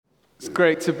It's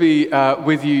great to be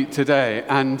with you today,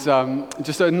 and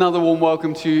just another warm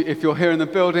welcome to you. If you're here in the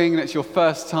building and it's your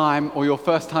first time or your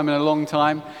first time in a long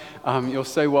time, you're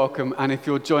so welcome. And if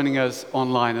you're joining us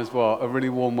online as well, a really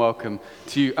warm welcome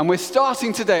to you. And we're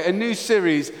starting today a new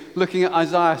series looking at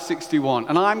Isaiah 61,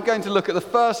 and I'm going to look at the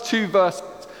first two verses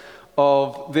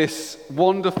of this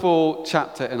wonderful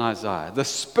chapter in Isaiah. The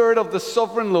Spirit of the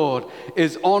Sovereign Lord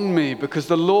is on me because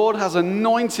the Lord has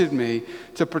anointed me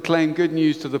to proclaim good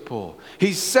news to the poor.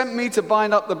 He's sent me to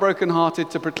bind up the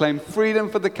brokenhearted, to proclaim freedom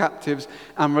for the captives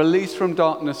and release from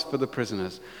darkness for the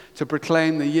prisoners, to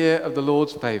proclaim the year of the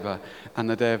Lord's favor and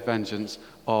the day of vengeance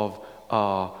of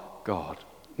our God.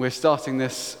 We're starting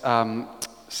this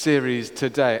series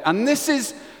today, and this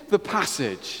is the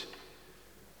passage.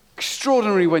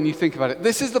 Extraordinary when you think about it.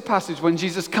 This is the passage when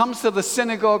Jesus comes to the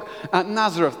synagogue at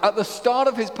Nazareth at the start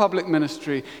of his public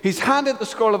ministry. He's handed the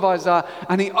scroll of Isaiah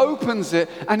and he opens it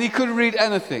and he could read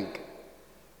anything.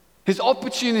 His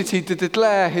opportunity to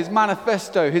declare his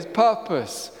manifesto, his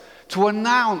purpose, to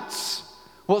announce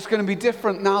what's going to be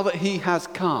different now that he has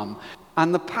come.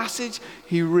 And the passage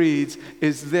he reads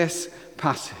is this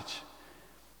passage.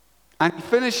 And he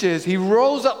finishes, he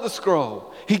rolls up the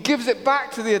scroll, he gives it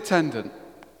back to the attendant.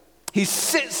 He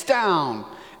sits down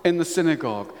in the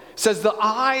synagogue. It says the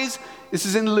eyes, this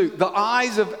is in Luke, the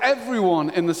eyes of everyone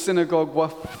in the synagogue were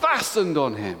fastened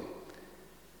on him.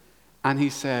 And he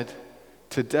said,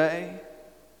 today,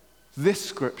 this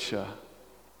scripture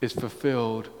is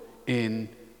fulfilled in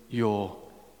your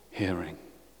hearing.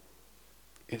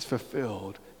 It's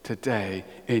fulfilled today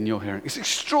in your hearing. It's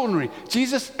extraordinary.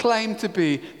 Jesus claimed to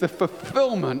be the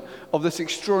fulfillment of this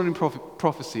extraordinary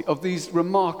prophecy, of these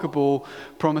remarkable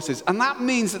promises. And that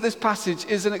means that this passage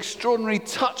is an extraordinary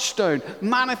touchstone,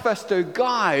 manifesto,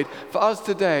 guide for us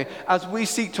today as we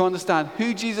seek to understand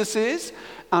who Jesus is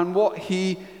and what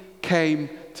he came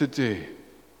to do.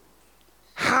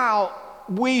 How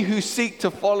we who seek to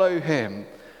follow him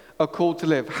are called to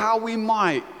live. How we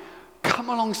might come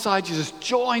alongside Jesus,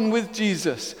 join with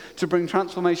Jesus to bring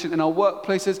transformation in our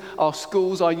workplaces, our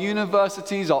schools, our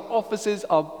universities, our offices,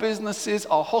 our businesses,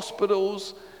 our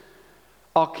hospitals,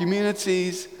 our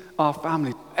communities, our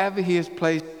families, wherever he has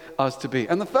placed us to be.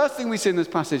 And the first thing we see in this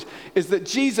passage is that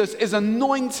Jesus is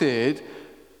anointed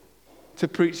to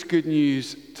preach good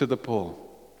news to the poor.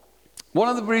 One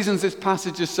of the reasons this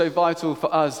passage is so vital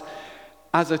for us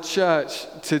as a church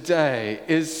today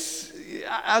is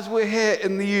as we're here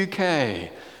in the UK,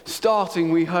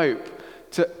 starting, we hope,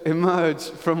 to emerge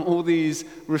from all these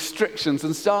restrictions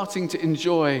and starting to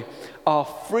enjoy our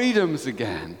freedoms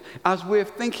again, as we're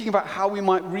thinking about how we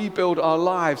might rebuild our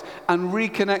lives and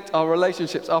reconnect our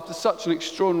relationships after such an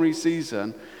extraordinary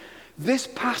season, this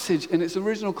passage in its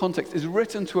original context is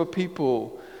written to a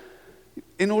people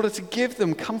in order to give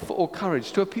them comfort or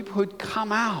courage, to a people who had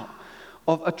come out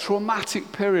of a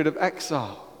traumatic period of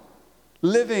exile,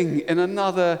 living in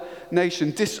another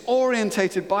nation,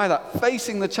 disorientated by that,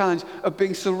 facing the challenge of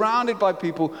being surrounded by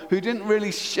people who didn't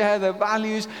really share their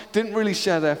values, didn't really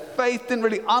share their faith, didn't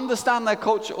really understand their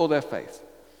culture or their faith.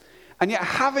 And yet,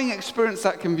 having experienced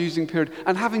that confusing period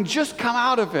and having just come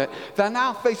out of it, they're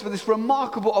now faced with this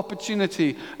remarkable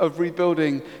opportunity of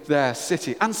rebuilding their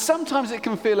city. And sometimes it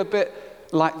can feel a bit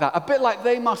like that, a bit like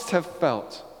they must have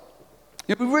felt.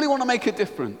 We really want to make a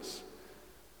difference.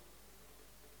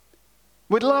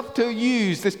 We'd love to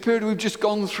use this period we've just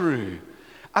gone through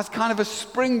as kind of a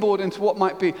springboard into what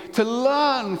might be, to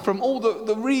learn from all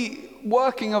the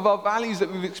reworking of our values that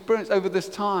we've experienced over this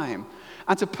time,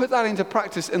 and to put that into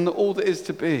practice in the all that is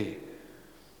to be.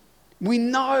 We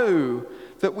know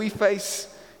that we face,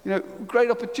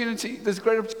 great opportunity. There's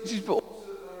great opportunities, but also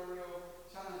there are real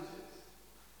challenges.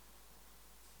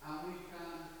 And we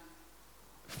can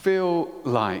feel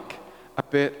like a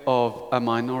bit of a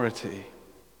minority.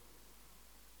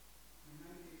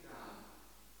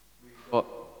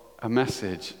 A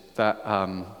message that,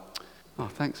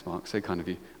 thanks Mark, so kind of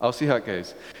you. I'll see how it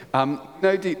goes.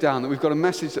 Know deep down that we've got a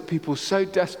message that people so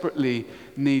desperately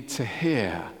need to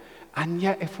hear. And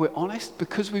yet, if we're honest,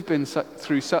 because we've been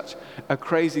through such a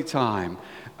crazy time,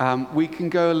 we can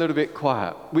go a little bit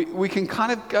quiet. We can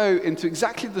kind of go into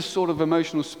exactly the sort of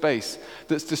emotional space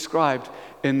that's described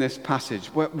in this passage,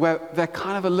 where they're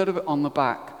kind of a little bit on the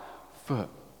back foot.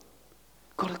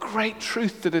 Got a great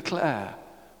truth to declare,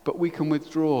 but we can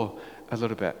withdraw a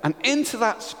little bit. And into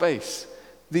that space,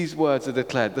 these words are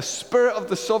declared. The Spirit of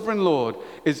the Sovereign Lord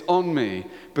is on me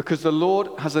because the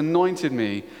Lord has anointed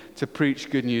me to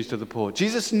preach good news to the poor.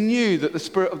 Jesus knew that the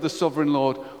Spirit of the Sovereign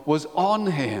Lord was on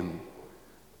him.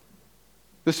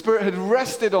 The Spirit had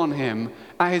rested on him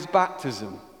at his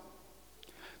baptism.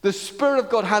 The Spirit of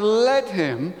God had led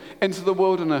him into the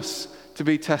wilderness to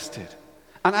be tested.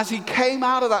 And as he came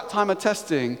out of that time of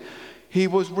testing, he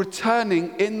was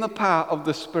returning in the power of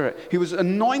the Spirit. He was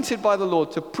anointed by the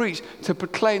Lord to preach, to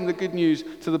proclaim the good news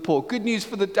to the poor. Good news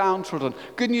for the downtrodden.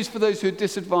 Good news for those who are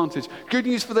disadvantaged. Good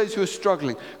news for those who are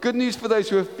struggling. Good news for those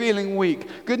who are feeling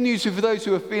weak. Good news for those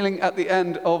who are feeling at the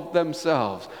end of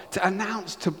themselves. To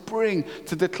announce, to bring,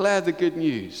 to declare the good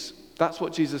news. That's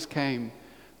what Jesus came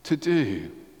to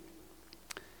do.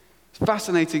 It's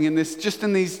fascinating in this, just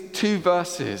in these 2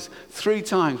 verses, 3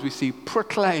 times we see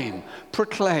proclaim,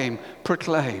 proclaim,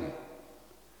 proclaim.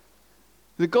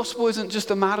 The gospel isn't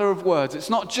just a matter of words. It's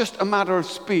not just a matter of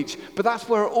speech, but that's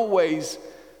where it always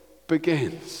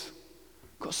begins.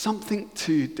 We've got something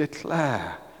to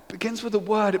declare. It begins with a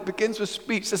word. It begins with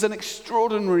speech. There's an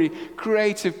extraordinary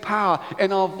creative power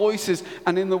in our voices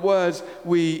and in the words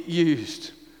we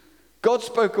used. God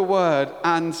spoke a word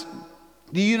and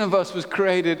the universe was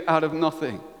created out of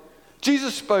nothing.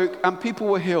 Jesus spoke and people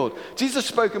were healed. Jesus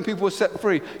spoke and people were set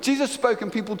free. Jesus spoke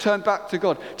and people turned back to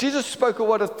God. Jesus spoke a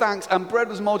word of thanks and bread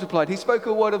was multiplied. He spoke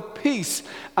a word of peace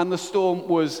and the storm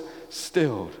was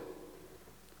stilled.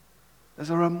 There's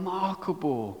a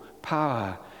remarkable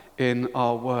power in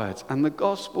our words. And the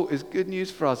gospel is good news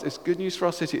for us. It's good news for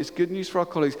our city. It's good news for our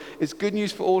colleagues. It's good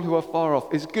news for all who are far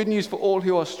off. It's good news for all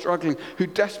who are struggling, who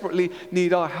desperately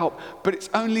need our help. But it's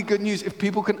only good news if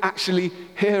people can actually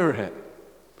hear it.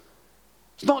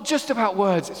 It's not just about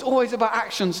words. It's always about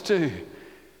actions too.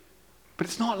 But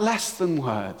it's not less than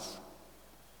words.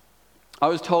 I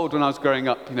was told when I was growing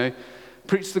up,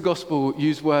 preach the gospel,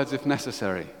 use words if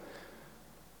necessary. And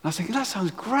I was thinking, that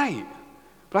sounds great.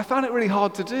 But I found it really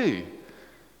hard to do.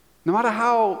 No matter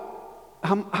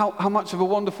how much of a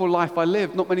wonderful life I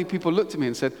lived, not many people looked at me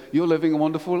and said, you're living a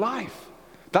wonderful life.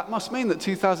 That must mean that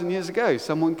 2,000 years ago,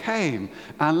 someone came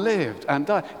and lived and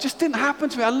died. It just didn't happen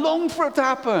to me. I longed for it to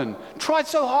happen. Tried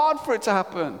so hard for it to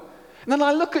happen. And then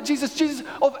I look at Jesus,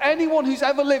 of anyone who's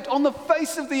ever lived on the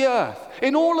face of the earth,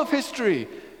 in all of history,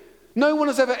 no one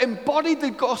has ever embodied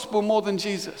the gospel more than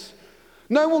Jesus.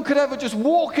 No one could ever just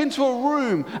walk into a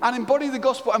room and embody the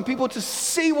gospel and people to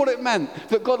see what it meant,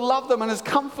 that God loved them and has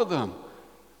come for them.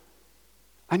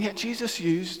 And yet Jesus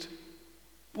used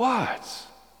words.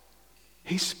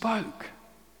 He spoke.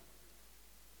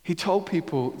 He told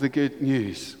people the good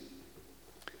news.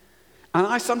 And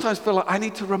I sometimes feel like I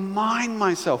need to remind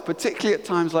myself, particularly at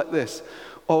times like this,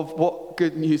 of what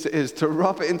good news it is, to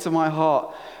rub it into my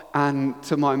heart and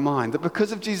to my mind, that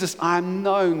because of Jesus, I am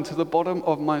known to the bottom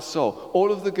of my soul. All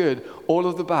of the good, all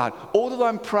of the bad, all that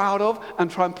I'm proud of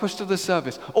and try and push to the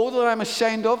surface, all that I'm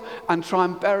ashamed of and try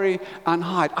and bury and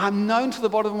hide. I'm known to the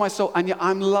bottom of my soul, and yet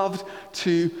I'm loved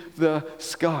to the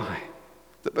sky.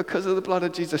 That because of the blood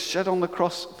of Jesus shed on the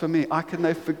cross for me, I can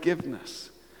know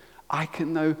forgiveness. I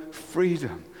can know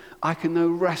freedom. I can know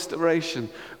restoration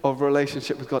of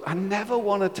relationship with God. I never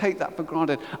want to take that for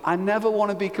granted. I never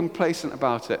want to be complacent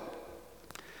about it.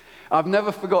 I've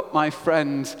never forgot my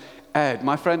friend Ed.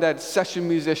 My friend Ed, session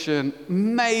musician,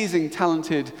 amazing,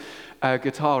 talented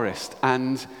guitarist.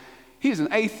 And he's an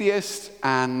atheist,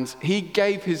 and he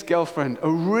gave his girlfriend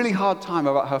a really hard time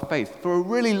about her faith for a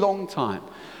really long time.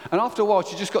 And after a while,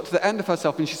 she just got to the end of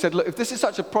herself, and she said, look, if this is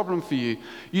such a problem for you,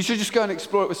 you should just go and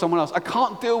explore it with someone else. I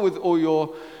can't deal with all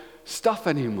your stuff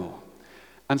anymore.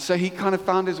 And so he kind of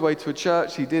found his way to a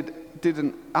church. He did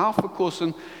an Alpha course,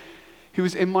 and he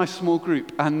was in my small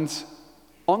group. And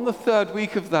on the 3rd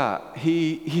week of that,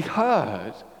 he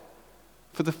heard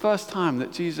for the first time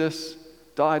that Jesus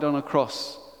died on a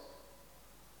cross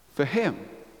for him.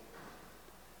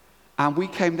 And we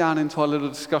came down into our little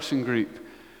discussion group,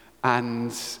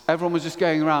 and everyone was just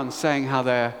going around saying how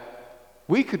their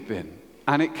week had been.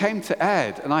 And it came to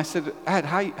Ed, and I said, Ed,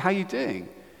 how you doing?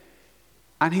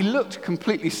 And he looked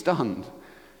completely stunned,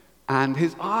 and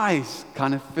his eyes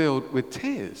kind of filled with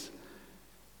tears.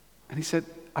 And he said,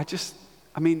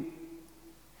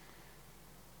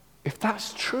 if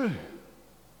that's true,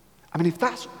 if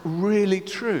that's really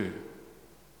true,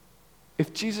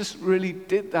 if Jesus really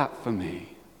did that for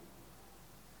me,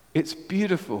 it's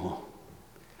beautiful,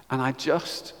 and I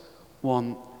just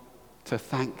want to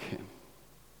thank him.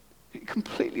 It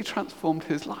completely transformed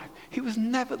his life. He was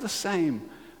never the same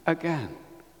again.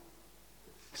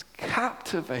 He's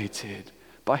captivated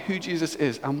by who Jesus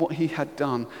is and what he had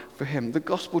done for him. The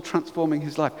gospel transforming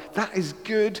his life. That is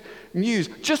good news.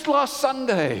 Just last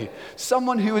Sunday,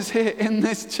 someone who was here in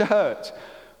this church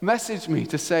messaged me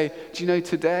to say, do you know,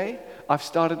 today I've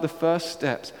started the first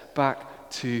steps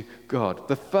back to God.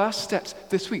 The first steps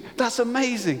this week. That's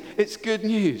amazing. It's good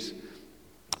news.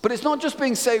 But it's not just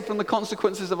being saved from the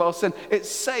consequences of our sin. It's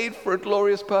saved for a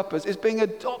glorious purpose. It's being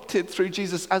adopted through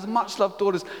Jesus as much-loved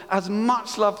daughters, as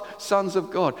much-loved sons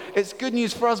of God. It's good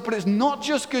news for us, but it's not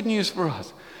just good news for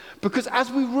us. Because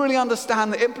as we really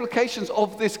understand the implications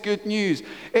of this good news,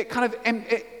 it kind of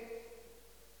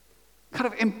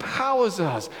empowers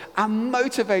us and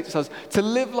motivates us to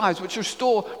live lives which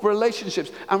restore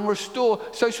relationships and restore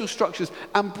social structures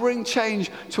and bring change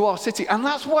to our city. And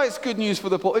that's why it's good news for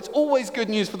the poor. It's always good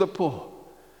news for the poor.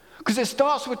 Because it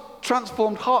starts with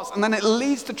transformed hearts, and then it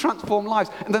leads to transformed lives,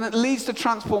 and then it leads to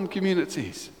transformed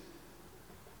communities.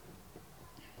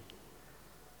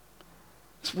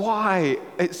 It's why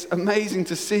it's amazing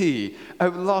to see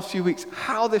over the last few weeks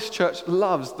how this church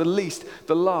loves the least,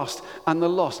 the last, and the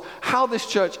lost. How this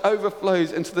church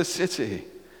overflows into the city.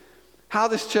 How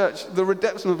this church, the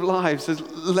redemption of lives, has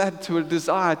led to a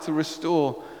desire to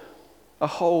restore a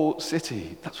whole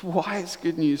city. That's why it's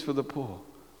good news for the poor.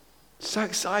 So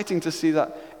exciting to see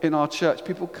that in our church.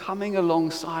 People coming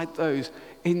alongside those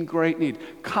in great need,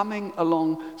 coming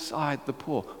alongside the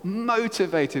poor,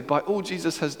 motivated by all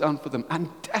Jesus has done for them, and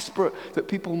desperate that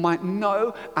people might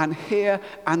know and hear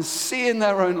and see in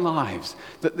their own lives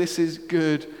that this is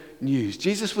good news.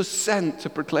 Jesus was sent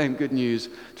to proclaim good news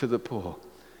to the poor,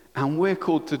 and we're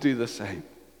called to do the same.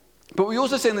 But we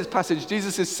also see in this passage,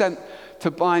 Jesus is sent to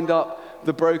bind up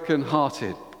the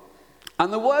brokenhearted.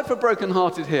 And the word for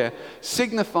brokenhearted here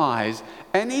signifies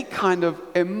any kind of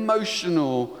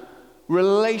emotional,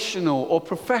 relational, or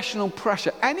professional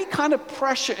pressure, any kind of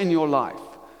pressure in your life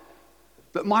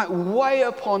that might weigh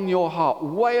upon your heart,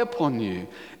 weigh upon you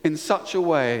in such a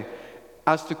way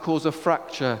as to cause a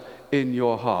fracture in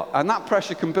your heart. And that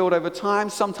pressure can build over time.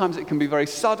 Sometimes it can be very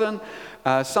sudden.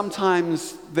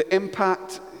 Sometimes the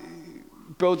impact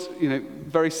builds,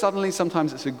 very suddenly.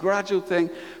 Sometimes it's a gradual thing.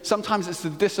 Sometimes it's the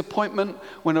disappointment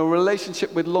when a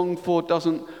relationship we'd longed for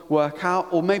doesn't work out.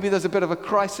 Or maybe there's a bit of a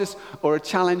crisis or a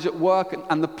challenge at work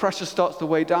and the pressure starts to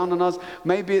weigh down on us.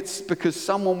 Maybe it's because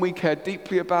someone we care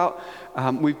deeply about,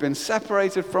 we've been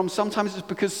separated from. Sometimes it's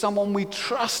because someone we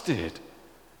trusted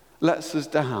lets us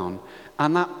down.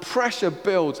 And that pressure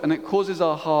builds and it causes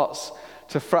our hearts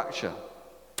to fracture.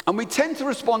 And we tend to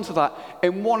respond to that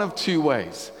in one of two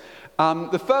ways.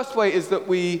 The first way is that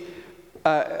we're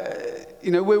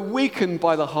weakened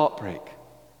by the heartbreak.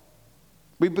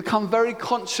 We become very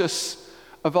conscious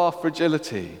of our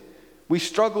fragility. We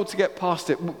struggle to get past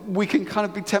it. We can kind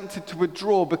of be tempted to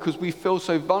withdraw because we feel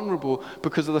so vulnerable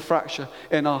because of the fracture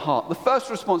in our heart. The first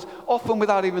response, often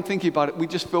without even thinking about it, we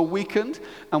just feel weakened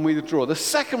and we withdraw. The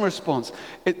second response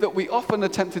that we often are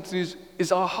tempted to do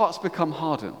is our hearts become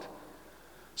hardened.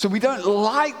 So we don't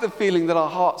like the feeling that our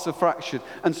hearts are fractured.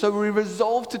 And so we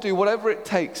resolve to do whatever it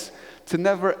takes to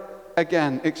never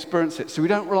again experience it. So we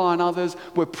don't rely on others.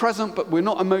 We're present, but we're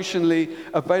not emotionally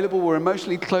available. We're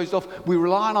emotionally closed off. We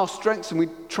rely on our strengths and we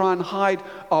try and hide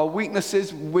our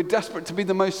weaknesses. We're desperate to be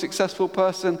the most successful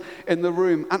person in the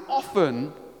room. And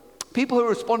often, people who are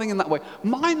responding in that way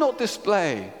might not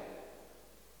display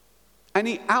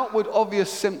any outward obvious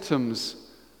symptoms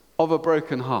of a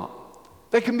broken heart.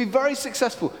 They can be very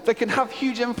successful. They can have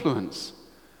huge influence.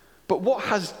 But what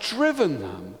has driven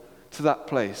them to that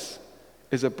place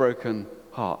is a broken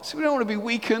heart. So we don't want to be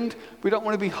weakened. We don't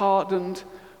want to be hardened.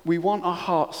 We want our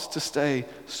hearts to stay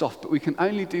soft. But we can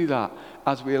only do that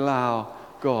as we allow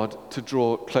God to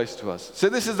draw close to us. So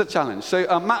this is the challenge.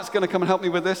 So Matt's going to come and help me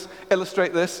with this,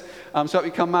 illustrate this. So up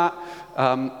you come, Matt.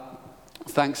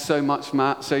 Thanks so much,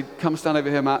 Matt. So come stand over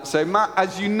here, Matt. So Matt,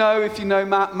 as you know, if you know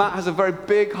Matt, Matt has a very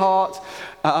big heart,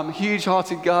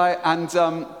 huge-hearted guy, and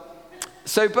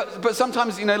but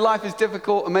sometimes, life is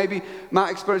difficult, and maybe Matt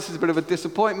experiences a bit of a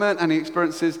disappointment, and he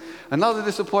experiences another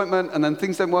disappointment, and then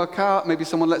things don't work out. Maybe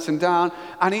someone lets him down,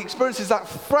 and he experiences that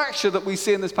fracture that we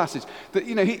see in this passage. That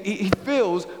he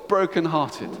feels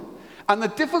broken-hearted, and the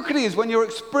difficulty is when you're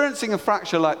experiencing a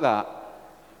fracture like that,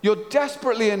 you're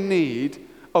desperately in need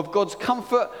of God's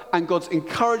comfort and God's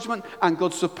encouragement and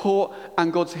God's support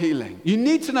and God's healing. You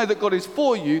need to know that God is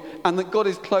for you and that God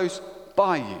is close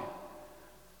by you.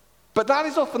 But that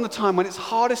is often the time when it's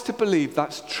hardest to believe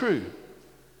that's true,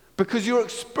 because you're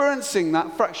experiencing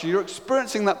that fracture, you're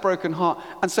experiencing that broken heart.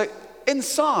 And so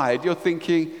inside you're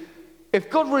thinking, if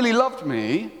God really loved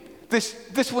me, this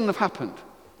wouldn't have happened.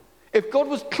 If God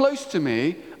was close to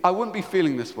me, I wouldn't be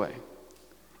feeling this way.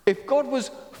 If God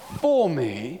was for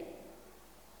me,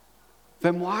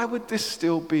 then why would this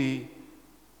still be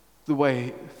the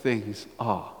way things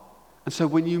are? And so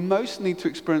when you most need to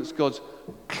experience God's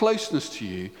closeness to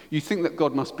you, you think that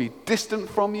God must be distant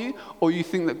from you, or you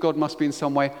think that God must be in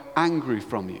some way angry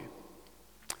from you.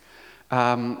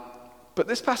 But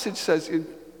this passage says,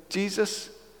 Jesus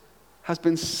has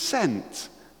been sent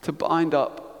to bind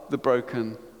up the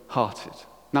broken-hearted.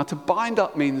 Now, to bind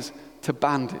up means to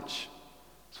bandage.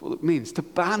 That's what it means, to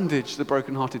bandage the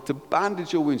brokenhearted, to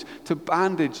bandage your wounds, to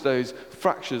bandage those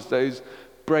fractures, those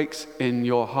breaks in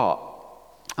your heart.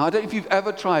 Now, I don't know if you've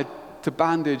ever tried to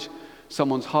bandage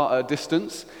someone's heart at a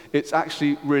distance. It's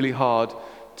actually really hard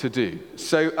to do.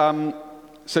 So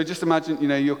just imagine,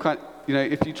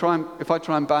 if I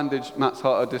try and bandage Matt's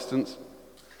heart at a distance,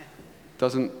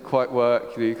 doesn't quite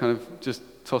work. You kind of just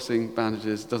tossing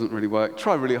bandages doesn't really work.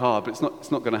 Try really hard, but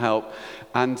it's not going to help.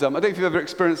 And I don't know if you've ever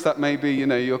experienced that. Maybe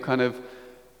you're kind of,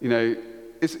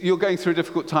 you're going through a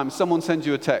difficult time. Someone sends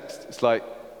you a text. It's like,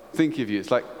 thinking of you.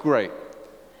 It's like, great,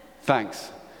 thanks.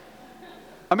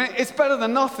 I mean, it's better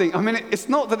than nothing. I mean, it's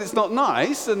not that it's not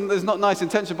nice, and there's not nice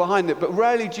intention behind it, but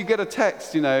rarely do you get a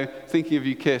text, thinking of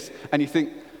you, kiss, and you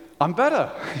think, I'm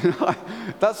better.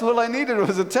 That's all I needed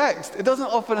was a text. It doesn't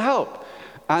often help.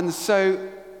 And so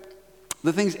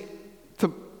the things, to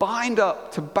bind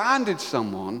up, to bandage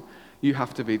someone, you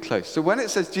have to be close. So when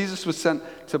it says Jesus was sent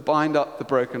to bind up the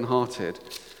brokenhearted,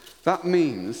 that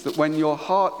means that when your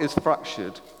heart is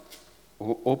fractured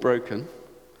or broken,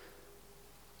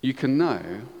 you can know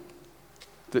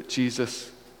that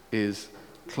Jesus is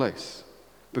close.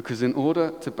 Because in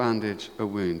order to bandage a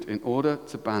wound, in order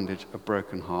to bandage a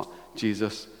broken heart,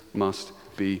 Jesus must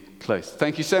be close.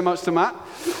 Thank you so much to Matt.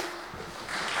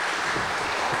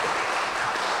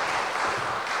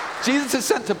 Jesus is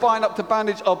sent to bind up, to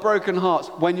bandage our broken hearts.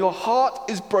 When your heart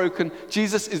is broken,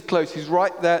 Jesus is close. He's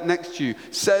right there next to you.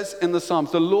 Says in the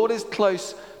Psalms, the Lord is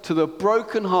close to the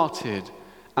brokenhearted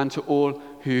and to all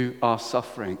who are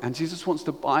suffering. And Jesus wants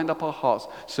to bind up our hearts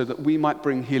so that we might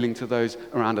bring healing to those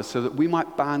around us, so that we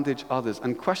might bandage others.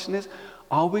 And the question is,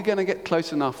 are we going to get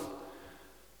close enough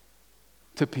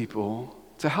to people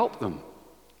to help them?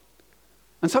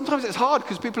 And sometimes it's hard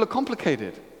because people are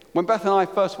complicated. When Beth and I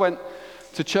first went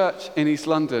to church in East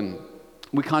London,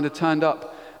 we kind of turned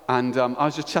up, and I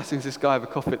was just chatting to this guy over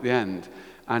coffee at the end,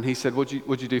 and he said, what do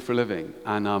you do for a living?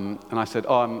 And I said,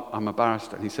 I'm a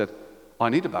barrister. And he said, I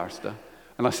need a barrister.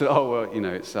 And I said,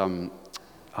 it's I'm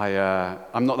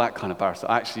not that kind of barrister.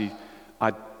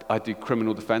 I do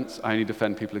criminal defense. I only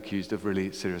defend people accused of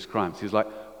really serious crimes. He was like,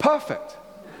 perfect.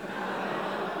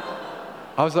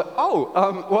 I was like,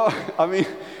 a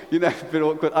bit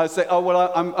awkward. I'd say,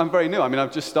 I'm very new.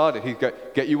 I've just started. He'd go,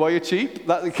 get you while you're cheap.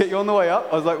 That'll get you on the way up.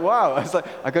 I was like, wow. I was like,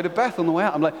 I go to Beth on the way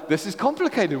out. I'm like, this is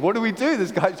complicated. What do we do?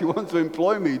 This guy actually wants to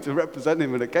employ me to represent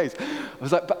him in a case. I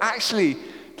was like, but actually,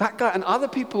 that guy and other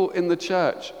people in the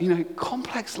church,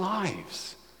 complex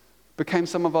lives became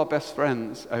some of our best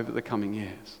friends over the coming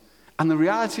years. And the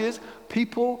reality is,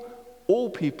 all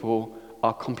people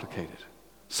are complicated.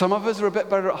 Some of us are a bit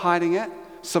better at hiding it.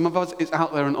 Some of us, it's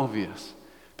out there and obvious.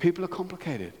 People are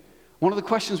complicated. One of the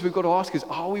questions we've got to ask is,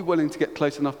 are we willing to get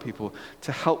close enough people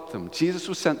to help them? Jesus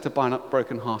was sent to bind up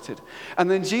brokenhearted. And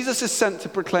then Jesus is sent to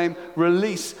proclaim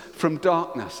release from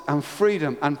darkness and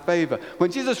freedom and favor.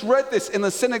 When Jesus read this in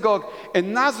the synagogue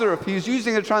in Nazareth, he was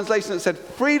using a translation that said,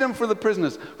 freedom for the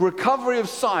prisoners, recovery of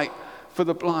sight for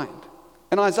the blind.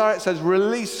 In Isaiah it says,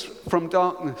 release from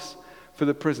darkness for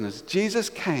the prisoners. Jesus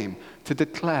came to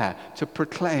declare, to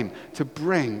proclaim, to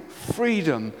bring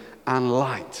freedom and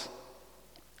light.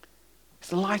 It's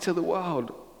the light of the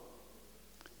world.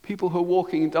 People who are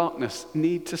walking in darkness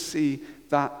need to see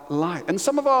that light. And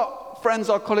some of our friends,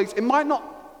 our colleagues, it might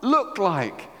not look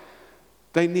like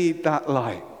they need that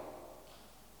light.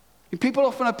 People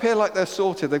often appear like they're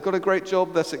sorted. They've got a great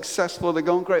job, they're successful, they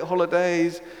go on great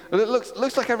holidays. And it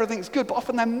looks like everything's good, but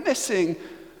often they're missing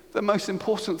the most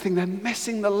important thing. They're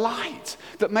missing the light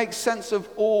that makes sense of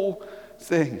all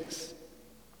things.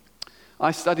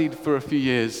 I studied for a few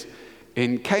years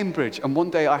in Cambridge, and one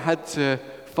day I had to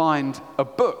find a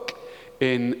book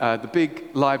in the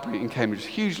big library in Cambridge.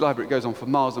 Huge library, it goes on for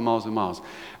miles and miles and miles.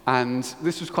 And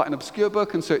this was quite an obscure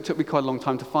book, and so it took me quite a long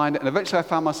time to find it. And eventually I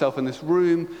found myself in this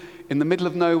room in the middle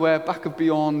of nowhere, back of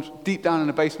beyond, deep down in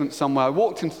a basement somewhere. I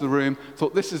walked into the room,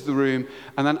 thought this is the room,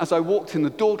 and then as I walked in, the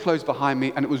door closed behind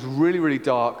me, and it was really, really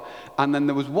dark, and then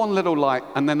there was one little light,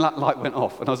 and then that light went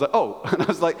off, and I was like, oh, and I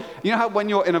was like, you know how when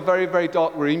you're in a very, very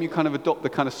dark room, you kind of adopt the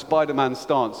kind of Spider-Man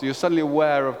stance, so you're suddenly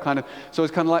aware of so I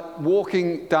was kind of like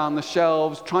walking down the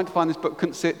shelves, trying to find this book,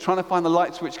 couldn't see it, trying to find the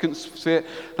light switch, couldn't see it,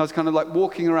 and I was kind of like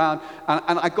walking around,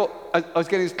 and I was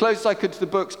getting as close as I could to the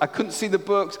books, I couldn't see the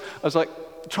books, I was like,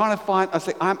 trying to find, I was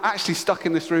like, I'm actually stuck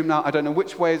in this room now. I don't know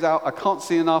which way is out. I can't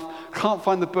see enough. Can't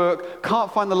find the book.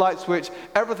 Can't find the light switch.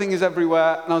 Everything is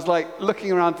everywhere. And I was like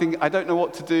looking around thinking, I don't know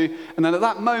what to do. And then at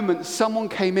that moment, someone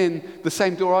came in the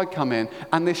same door I'd come in.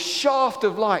 And this shaft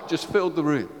of light just filled the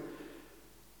room.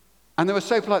 And they were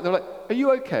so polite. They were like, are you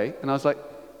okay? And I was like,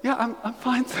 yeah, I'm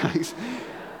fine, thanks.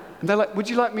 And they're like, would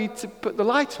you like me to put the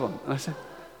light on? And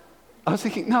I was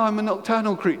thinking, no, I'm a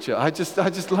nocturnal creature. I just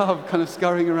love kind of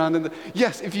scurrying around.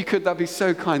 Yes, if you could, that'd be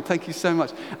so kind. Thank you so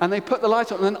much. And they put the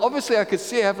light on, and then obviously I could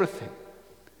see everything.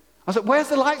 I was like, where's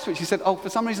the light switch? He said, oh, for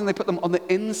some reason they put them on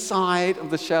the inside of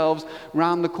the shelves,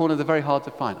 round the corner. They're very hard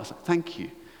to find. I was like, thank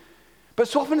you. But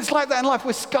so often it's like that in life.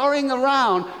 We're scurrying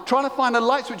around trying to find a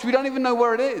light switch. We don't even know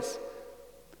where it is.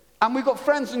 And we've got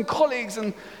friends and colleagues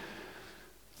and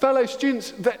fellow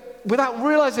students that, without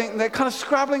realizing, they're kind of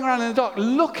scrabbling around in the dark,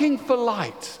 looking for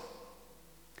light.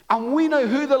 And we know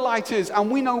who the light is, and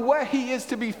we know where he is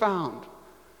to be found.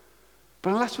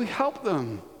 But unless we help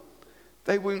them,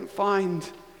 they won't find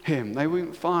him. They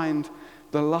won't find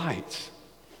the light.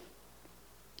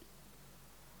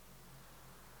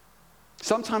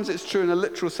 Sometimes it's true in a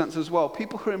literal sense as well.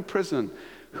 People who are in prison,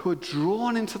 who are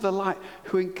drawn into the light,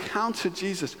 who encounter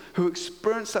Jesus, who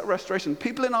experience that restoration.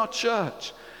 People in our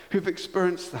church who've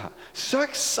experienced that. So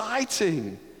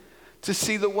exciting to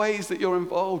see the ways that you're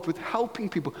involved with helping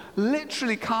people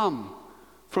literally come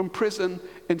from prison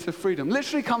into freedom,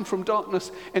 literally come from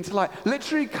darkness into light,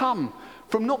 literally come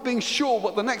from not being sure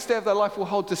what the next day of their life will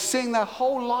hold to seeing their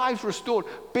whole lives restored,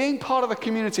 being part of a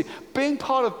community, being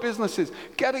part of businesses,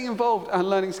 getting involved and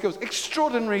learning skills.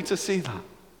 Extraordinary to see that.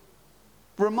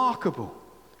 Remarkable.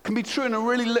 Can be true in a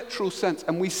really literal sense,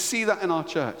 and we see that in our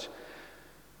church.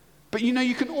 But you know,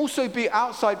 you can also be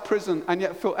outside prison and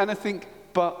yet feel anything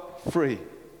but free.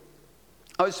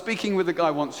 I was speaking with a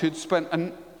guy once who'd spent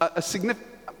a significant,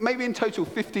 maybe in total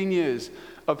 15 years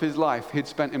of his life he'd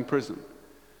spent in prison.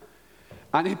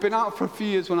 And he'd been out for a few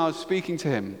years when I was speaking to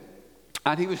him.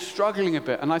 And he was struggling a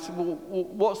bit. And I said, well,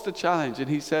 what's the challenge? And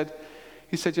he said,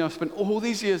 you know, I've spent all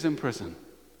these years in prison.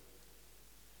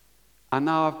 And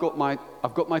now I've got my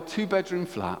 2-bedroom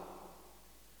flat.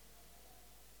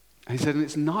 And he said, and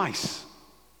it's nice.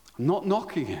 I'm not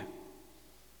knocking it.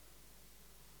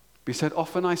 But he said,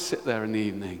 often I sit there in the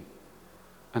evening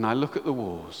and I look at the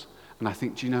walls and I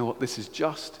think, do you know what? This is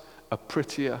just a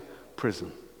prettier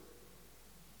prison.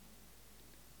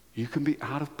 You can be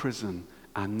out of prison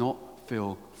and not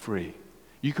feel free.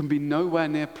 You can be nowhere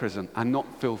near prison and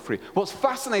not feel free. What's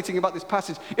fascinating about this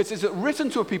passage is it's written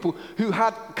to a people who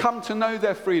had come to know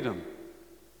their freedom.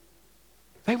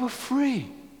 They were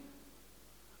free.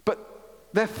 But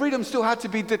their freedom still had to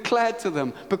be declared to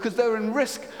them because they were in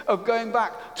risk of going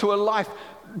back to a life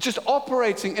just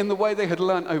operating in the way they had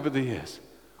learned over the years.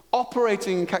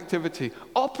 Operating in captivity,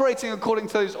 operating according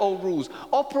to those old rules,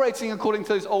 operating according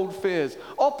to those old fears,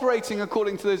 operating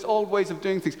according to those old ways of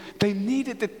doing things. They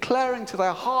needed declaring to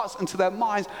their hearts and to their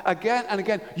minds again and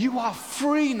again, you are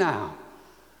free now.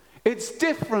 It's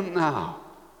different now.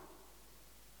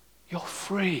 You're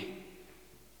free.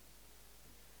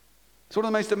 It's one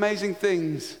of the most amazing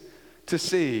things to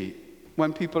see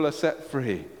when people are set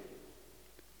free.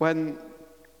 When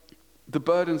the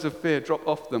burdens of fear drop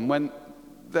off them, when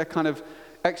their kind of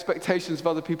expectations of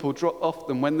other people drop off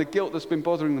them, when the guilt that's been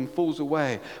bothering them falls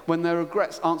away, when their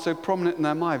regrets aren't so prominent in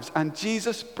their lives. And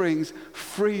Jesus brings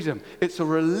freedom. It's a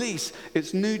release.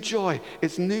 It's new joy.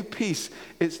 It's new peace.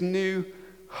 It's new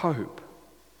hope.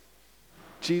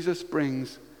 Jesus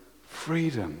brings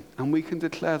freedom, and we can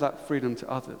declare that freedom to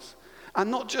others.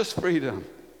 And not just freedom.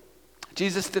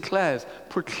 Jesus declares,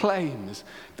 proclaims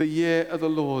the year of the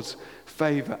Lord's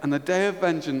favor and the day of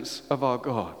vengeance of our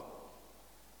God.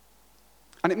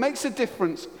 And it makes a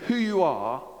difference who you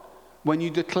are when you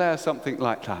declare something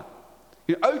like that.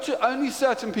 You know, only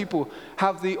certain people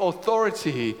have the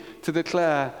authority to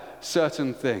declare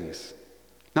certain things.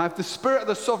 Now, if the Spirit of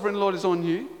the Sovereign Lord is on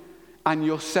you and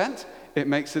you're sent, it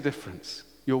makes a difference.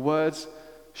 Your words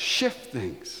shift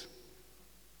things.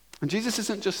 And Jesus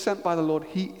isn't just sent by the Lord,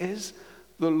 he is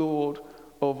the Lord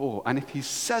of all. And if he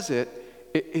says it,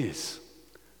 it is.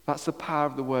 That's the power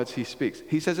of the words he speaks.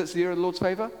 He says it's the year of the Lord's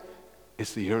favor.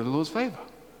 It's the year of the Lord's favor.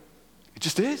 It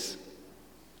just is.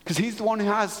 Because he's the one who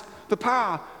has the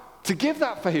power to give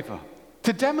that favor,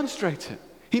 to demonstrate it.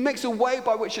 He makes a way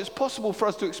by which it's possible for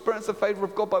us to experience the favor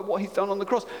of God by what he's done on the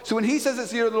cross. So when he says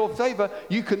it's the year of the Lord's favor,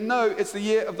 you can know it's the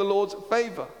year of the Lord's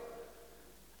favor.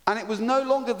 And it was no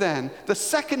longer then, the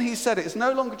second he said it, it's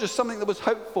no longer just something that was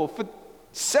hoped for. For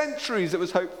centuries it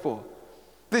was hoped for.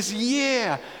 This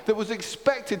year that was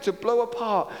expected to blow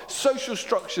apart social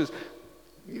structures,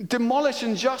 demolish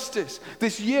injustice,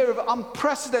 this year of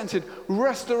unprecedented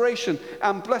restoration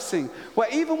and blessing, where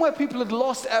even where people had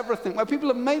lost everything, where people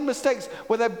have made mistakes,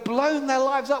 where they've blown their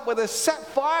lives up, where they've set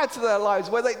fire to their lives,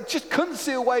 where they just couldn't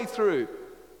see a way through,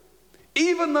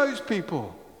 even those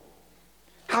people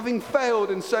having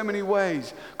failed in so many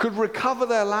ways, could recover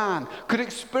their land, could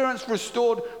experience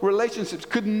restored relationships,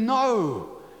 could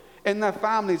know in their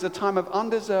families a time of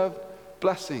undeserved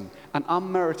blessing and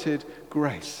unmerited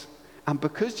grace. And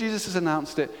because Jesus has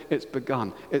announced it, it's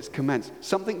begun, it's commenced.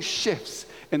 Something shifts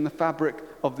in the fabric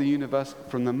of the universe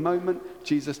from the moment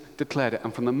Jesus declared it.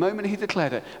 And from the moment he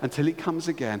declared it until he comes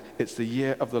again, it's the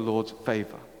year of the Lord's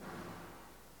favor.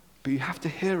 But you have to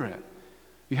hear it.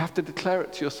 You have to declare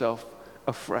it to yourself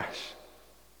afresh.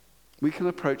 We can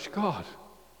approach God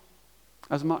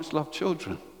as much loved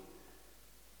children.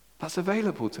 That's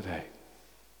available today.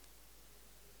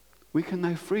 We can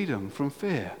know freedom from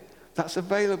fear. That's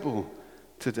available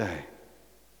today.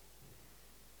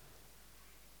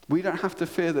 We don't have to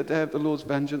fear the day of the Lord's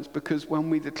vengeance, because when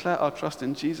we declare our trust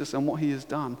in Jesus and what he has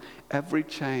done, every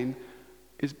chain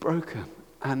is broken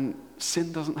and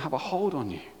sin doesn't have a hold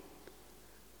on you.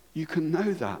 You can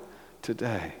know that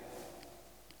today.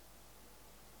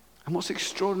 And what's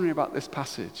extraordinary about this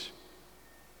passage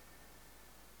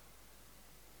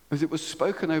is it was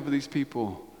spoken over these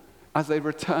people as they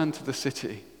returned to the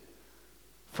city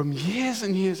from years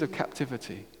and years of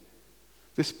captivity.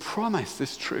 This promise,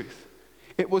 this truth,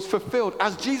 it was fulfilled.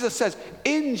 As Jesus says,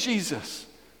 in Jesus,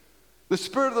 the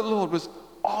Spirit of the Lord was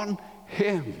on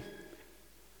him.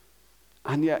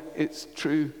 And yet it's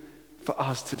true for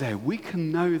us today. We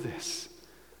can know this.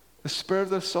 The Spirit of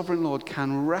the Sovereign Lord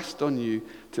can rest on you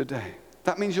today.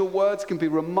 That means your words can be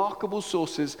remarkable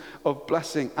sources of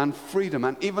blessing and freedom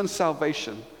and even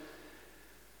salvation.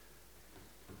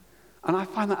 And I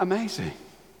find that amazing.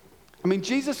 I mean,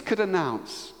 Jesus could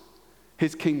announce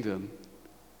his kingdom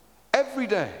every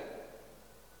day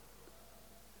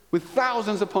with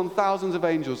thousands upon thousands of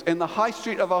angels in the high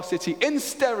street of our city in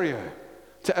stereo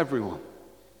to everyone.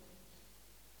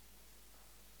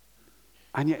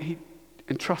 And yet he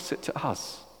entrusts it to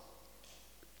us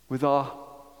with our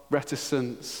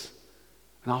reticence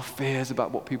and our fears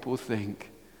about what people think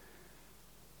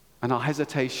and our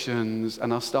hesitations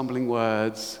and our stumbling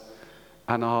words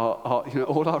and our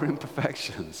all our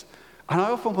imperfections. And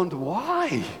I often wonder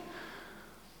why.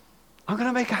 I'm going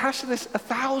to make a hash of this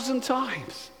 1,000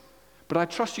 times. But I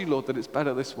trust you, Lord, that it's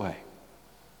better this way.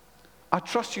 I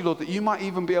trust you, Lord, that you might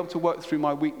even be able to work through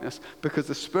my weakness because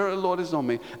the Spirit of the Lord is on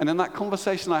me. And in that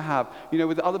conversation I have,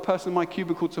 with the other person in my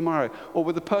cubicle tomorrow, or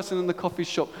with the person in the coffee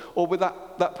shop, or with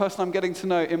that person I'm getting to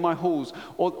know in my halls,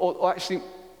 or actually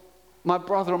my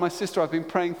brother or my sister I've been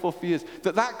praying for years,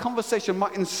 that conversation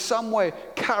might in some way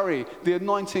carry the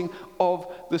anointing of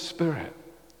the Spirit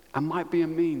and might be a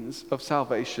means of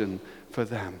salvation for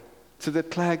them, to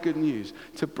declare good news,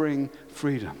 to bring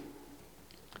freedom.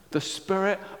 The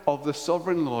Spirit of the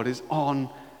Sovereign Lord is on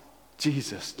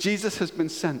Jesus. Jesus has been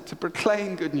sent to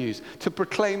proclaim good news, to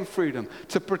proclaim freedom,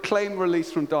 to proclaim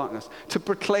release from darkness, to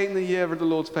proclaim the year of the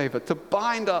Lord's favor, to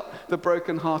bind up the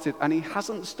brokenhearted. And he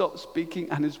hasn't stopped speaking,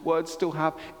 and his words still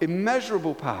have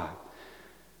immeasurable power.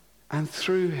 And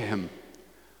through him,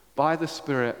 by the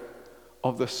Spirit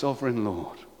of the Sovereign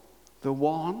Lord, the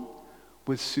one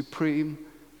with supreme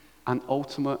and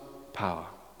ultimate power,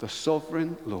 the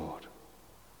Sovereign Lord,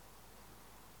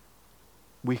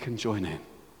 we can join in.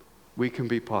 We can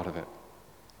be part of it.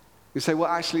 You say,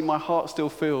 well, actually, my heart still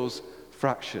feels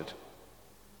fractured.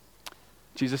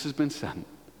 Jesus has been sent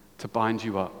to bind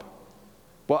you up.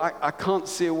 Well, I can't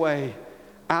see a way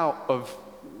out of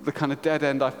the kind of dead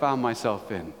end I found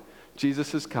myself in.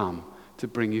 Jesus has come to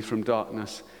bring you from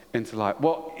darkness into light.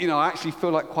 Well, I actually feel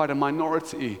like quite a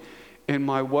minority in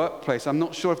my workplace. I'm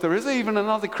not sure if there is even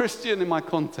another Christian in my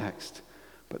context.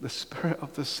 But the Spirit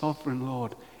of the Sovereign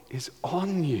Lord is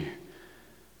on you.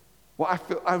 Well,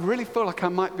 I really feel like I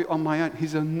might be on my own.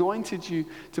 He's anointed you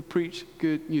to preach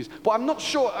good news. But I'm not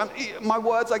sure. My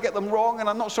words, I get them wrong, and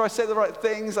I'm not sure I say the right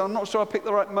things. I'm not sure I pick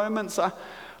the right moments. I'm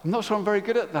not sure I'm very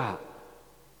good at that.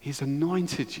 He's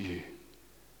anointed you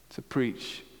to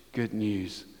preach good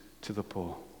news to the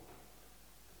poor.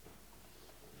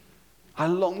 I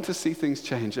long to see things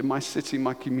change in my city,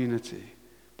 my community,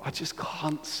 but I just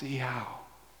can't see how.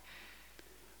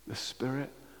 The Spirit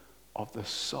of the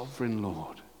Sovereign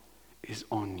Lord is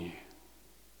on you.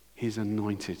 He's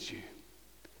anointed you.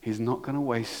 He's not going to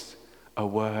waste a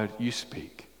word you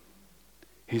speak.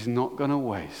 He's not going to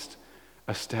waste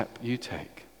a step you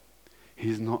take.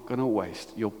 He's not going to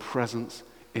waste your presence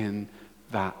in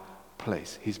that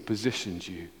place. He's positioned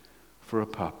you for a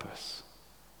purpose,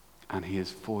 and he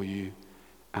is for you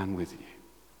and with you.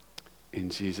 In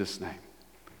Jesus' name,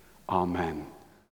 amen.